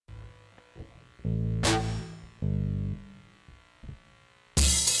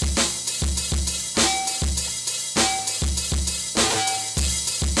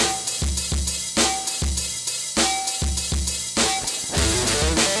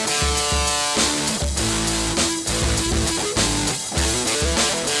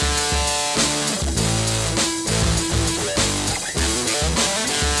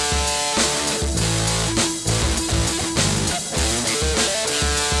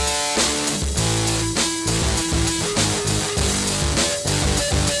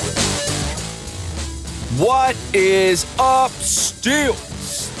What is up, Steel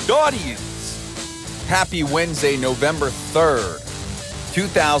Studians? Happy Wednesday, November 3rd,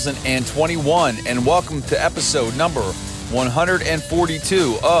 2021, and welcome to episode number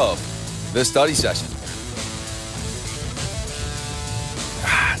 142 of The Study Session.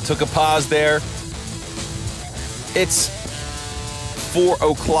 Took a pause there. It's 4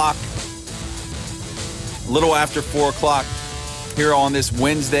 o'clock, a little after 4 o'clock here on this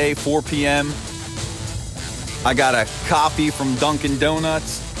Wednesday, 4 p.m. I got a coffee from Dunkin'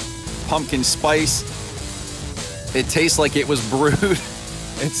 Donuts, pumpkin spice. It tastes like it was brewed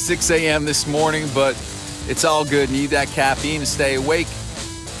at 6 a.m. this morning, but it's all good. Need that caffeine to stay awake,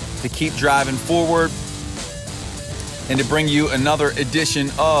 to keep driving forward, and to bring you another edition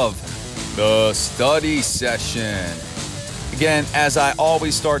of The Study Session. Again, as I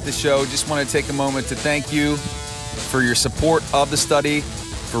always start the show, just want to take a moment to thank you for your support of the study,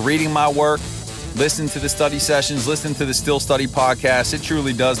 for reading my work, listen to the study sessions, listen to the Still Study podcast. It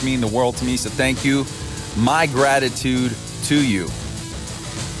truly does mean the world to me, so thank you. My gratitude to you.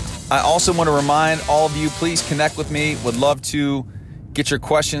 I also want to remind all of you, please connect with me. Would love to get your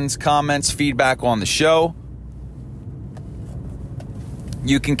questions, comments, feedback on the show.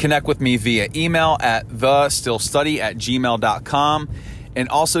 You can connect with me via email at thestillstudy@gmail.com, and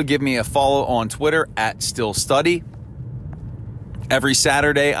also give me a follow on Twitter at stillstudy. Every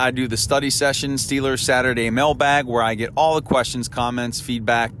Saturday, I do the study session, Steelers Saturday mailbag, where I get all the questions, comments,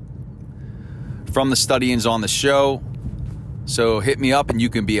 feedback from the studians on the show. So hit me up and you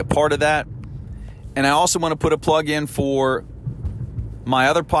can be a part of that. And I also want to put a plug in for my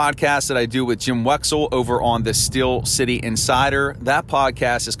other podcast that I do with Jim Wexell over on the Steel City Insider. That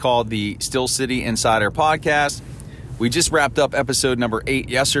podcast is called the Steel City Insider Podcast. We just wrapped up episode number 8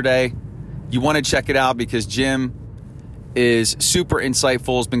 yesterday. You want to check it out because Jim is super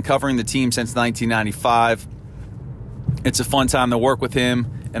insightful, has been covering the team since 1995. It's a fun time to work with him,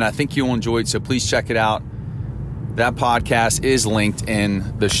 and I think you'll enjoy it, so please check it out. That podcast is linked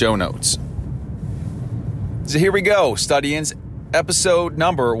in the show notes. So here we go, Studians, episode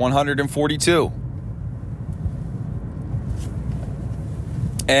number 142.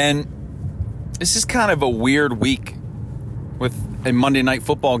 And this is kind of a weird week with a Monday Night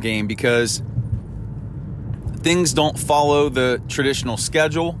Football game because things don't follow the traditional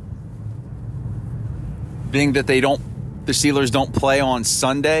schedule, being that the Steelers don't play on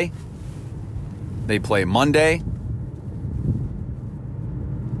Sunday. They play Monday.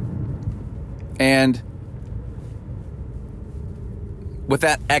 And with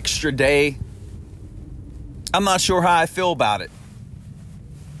that extra day, I'm not sure how I feel about it.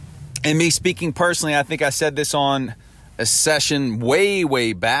 And me speaking personally, I think I said this on a session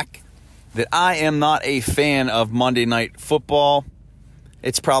way back, that I am not a fan of Monday Night Football.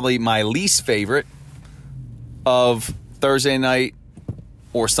 It's probably my least favorite of Thursday night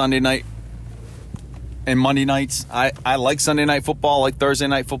or Sunday night and Monday nights. I like Sunday Night Football, I like Thursday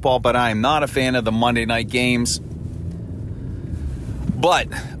Night Football, but I am not a fan of the Monday night games. But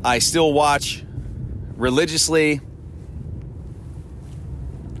I still watch religiously.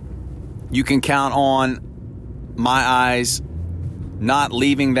 You can count on my eyes not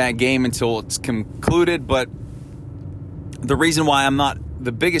leaving that game until it's concluded, but the reason why I'm not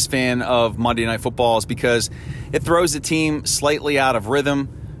the biggest fan of Monday Night Football is because it throws the team slightly out of rhythm.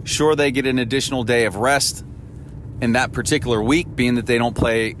 Sure, they get an additional day of rest in that particular week, being that they don't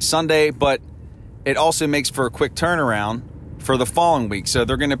play Sunday, but it also makes for a quick turnaround for the following week. So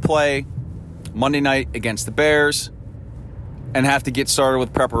they're going to play Monday night against the Bears and have to get started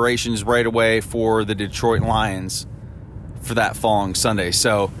with preparations right away for the Detroit Lions for that following Sunday.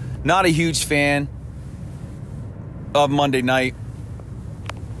 So not a huge fan of Monday night.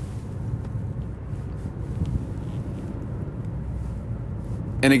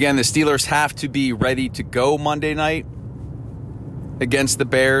 And again, the Steelers have to be ready to go Monday night against the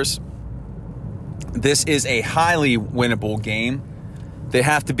Bears. This is a highly winnable game. They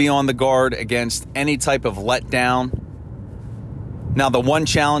have to be on the guard against any type of letdown. Now, the one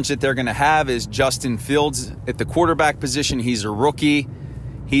challenge that they're going to have is Justin Fields at the quarterback position. He's a rookie.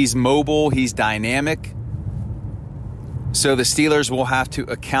 He's mobile. He's dynamic. So the Steelers will have to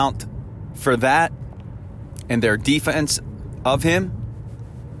account for that and their defense of him.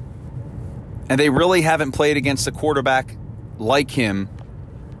 And they really haven't played against a quarterback like him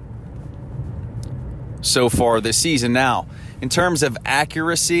so far this season. Now, in terms of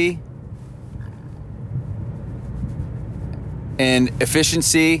accuracy and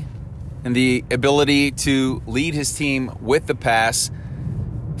efficiency and the ability to lead his team with the pass,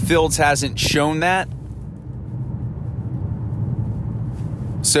 Fields hasn't shown that.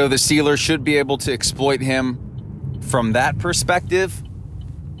 So the Steelers should be able to exploit him from that perspective.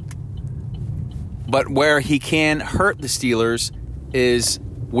 But where he can hurt the Steelers is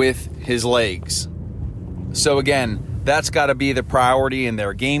with his legs. So again, that's got to be the priority in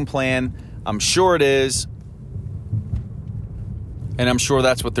their game plan. I'm sure it is. And I'm sure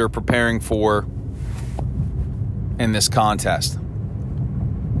that's what they're preparing for in this contest.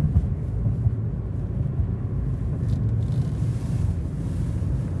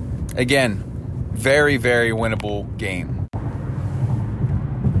 Again, very, very winnable game.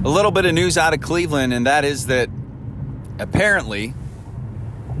 A little bit of news out of Cleveland, and that is that apparently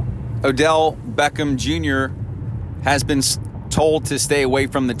Odell Beckham Jr. has been told to stay away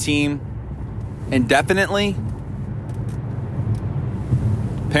from the team indefinitely.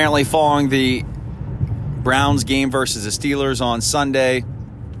 Apparently following the Browns game versus the Steelers on Sunday,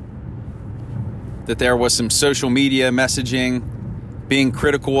 that there was some social media messaging being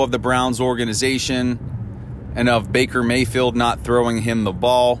critical of the Browns organization and of Baker Mayfield not throwing him the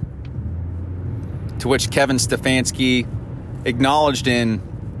ball, to which Kevin Stefanski acknowledged in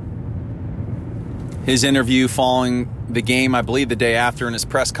his interview following the game, I believe the day after in his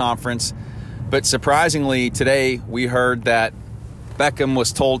press conference. But surprisingly, today we heard that Beckham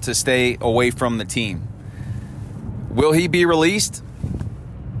was told to stay away from the team. Will he be released?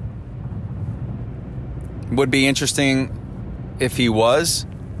 Would be interesting if he was.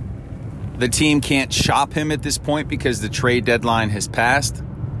 The team can't shop him at this point because the trade deadline has passed.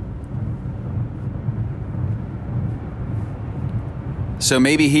 So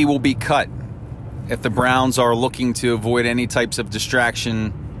maybe he will be cut if the Browns are looking to avoid any types of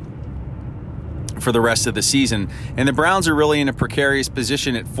distraction for the rest of the season. And the Browns are really in a precarious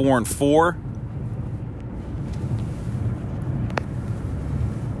position at 4-4.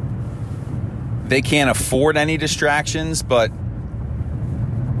 They can't afford any distractions, but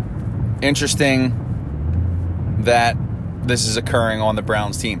interesting that this is occurring on the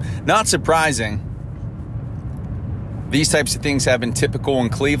Browns team. Not surprising. These types of things have been typical in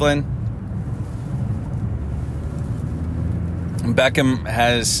Cleveland. Beckham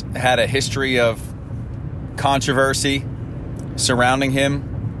has had a history of controversy surrounding him.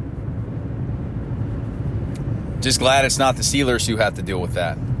 Just glad it's not the Steelers who have to deal with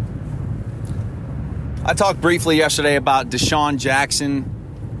that. I talked briefly yesterday about Deshaun Jackson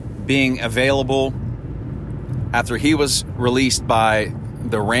being available after he was released by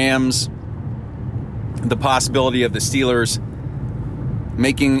the Rams. The possibility of the Steelers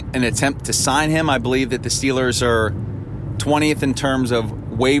making an attempt to sign him. I believe that the Steelers are 20th in terms of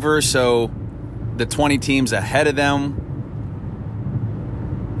waivers, so the 20 teams ahead of them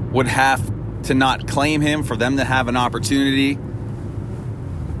would have to not claim him for them to have an opportunity.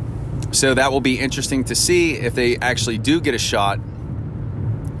 So that will be interesting to see if they actually do get a shot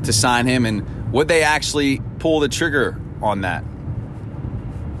to sign him, and would they actually pull the trigger on that.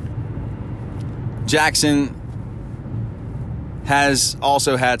 Jackson has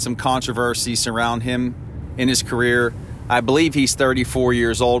also had some controversy surround him in his career. I believe he's 34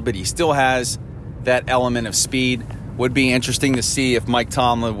 years old, but he still has that element of speed. Would be interesting to see if Mike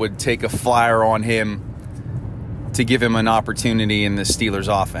Tomlin would take a flyer on him to give him an opportunity in the Steelers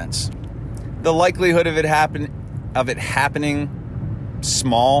offense. The likelihood of it happening,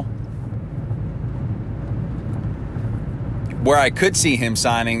 small. Where I could see him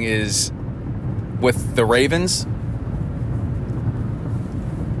signing is with the Ravens.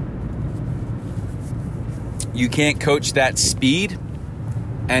 You can't coach that speed,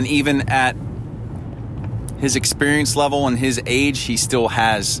 and even at his experience level and his age, he still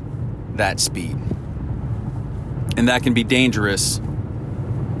has that speed. And that can be dangerous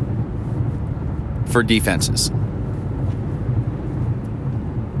for defenses.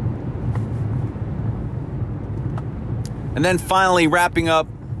 And then finally, wrapping up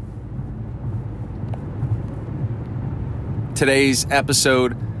today's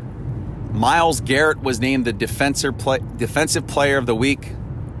episode, Myles Garrett was named the Defensive Player of the Week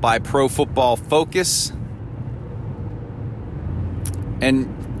by Pro Football Focus.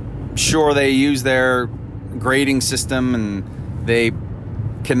 And sure, they use their grading system and they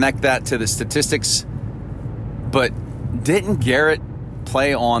connect that to the statistics. But didn't Garrett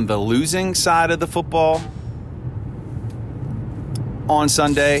play on the losing side of the football on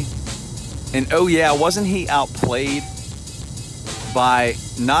Sunday? And oh yeah, wasn't he outplayed by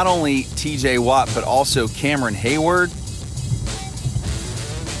not only TJ Watt, but also Cameron Hayward?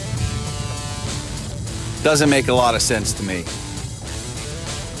 Doesn't make a lot of sense to me.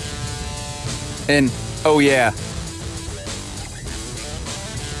 And oh yeah,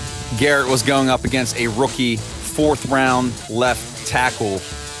 Garrett was going up against a rookie 4th round left tackle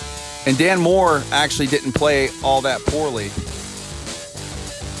And Dan Moore actually didn't play all that poorly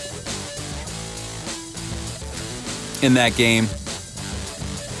in that game.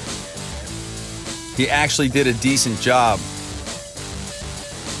 He actually did a decent job.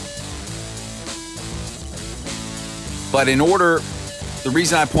 But the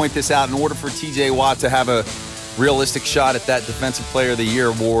reason I point this out, in order for TJ Watt to have a realistic shot at that Defensive Player of the Year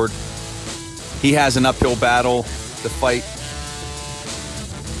award, he has an uphill battle to fight.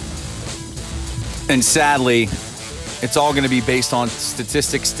 And sadly, it's all going to be based on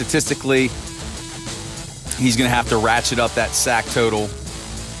statistics. Statistically, he's going to have to ratchet up that sack total.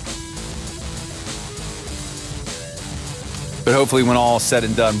 But hopefully when all is said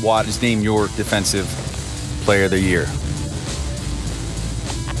and done, Watt is named your Defensive Player of the Year.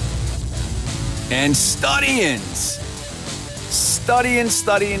 And studyings. Studying.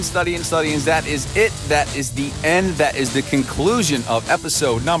 That is it. That is the end. That is the conclusion of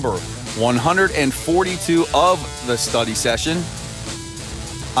episode number 142 of the study session.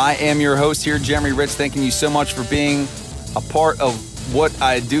 I am your host here, Jeremy Ritz. Thanking you so much for being a part of what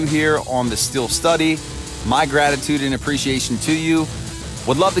I do here on the Still Study. My gratitude and appreciation to you.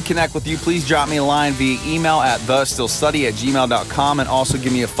 Would love to connect with you. Please drop me a line via email at thestillstudy@gmail.com, and also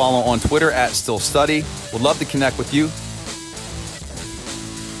give me a follow on Twitter at stillstudy. Would love to connect with you.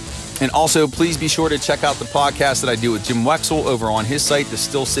 And also, please be sure to check out the podcast that I do with Jim Wexel over on his site, the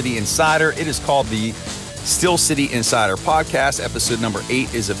Still City Insider. It is called the Still City Insider Podcast. Episode number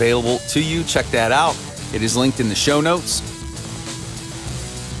 8 is available to you. Check that out. It is linked in the show notes.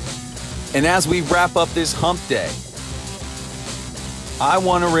 And as we wrap up this hump day, I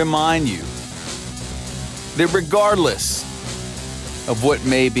want to remind you that regardless of what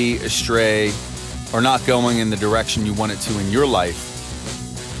may be astray or not going in the direction you want it to in your life,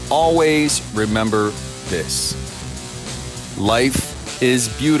 always remember this: life is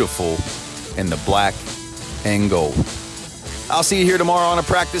beautiful in the black and gold. I'll see you here tomorrow on a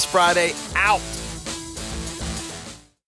Practice Friday. Out.